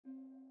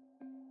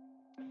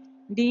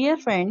Dear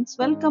friends,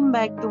 welcome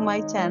back to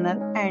my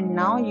channel, and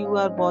now you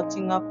are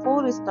watching a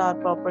 4-star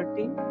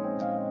property.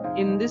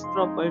 In this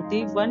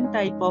property, one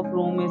type of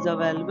room is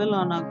available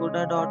on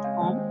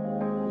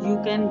agoda.com. You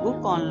can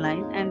book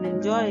online and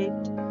enjoy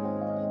it.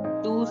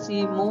 To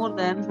see more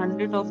than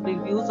 100 of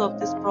reviews of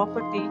this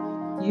property,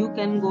 you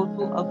can go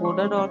to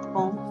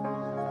agoda.com.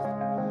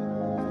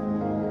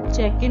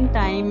 Check-in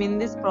time in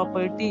this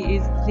property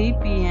is 3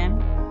 p.m.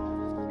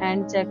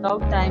 and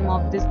check-out time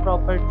of this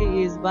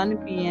property is 1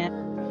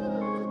 p.m.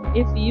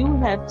 If you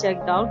have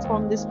checked out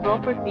from this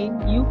property,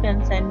 you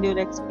can send your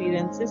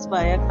experiences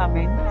via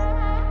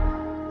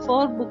comments.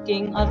 For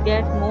booking or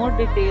get more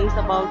details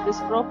about this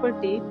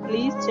property,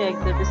 please check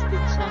the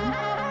description.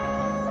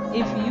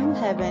 If you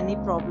have any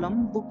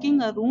problem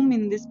booking a room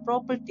in this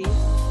property,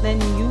 then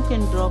you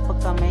can drop a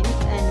comment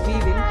and we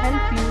will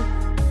help you.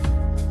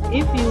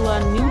 If you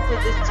are new to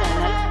this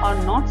channel or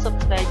not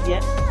subscribed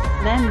yet,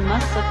 then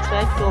must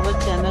subscribe to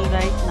our channel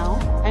right now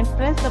and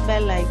press the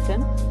bell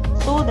icon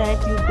so that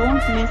you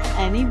don't miss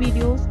any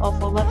videos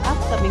of our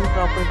upcoming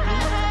property.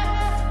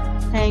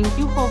 Thank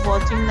you for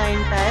watching the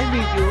entire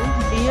video.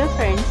 Dear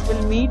friends,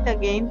 we'll meet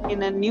again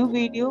in a new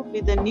video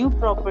with a new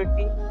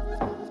property.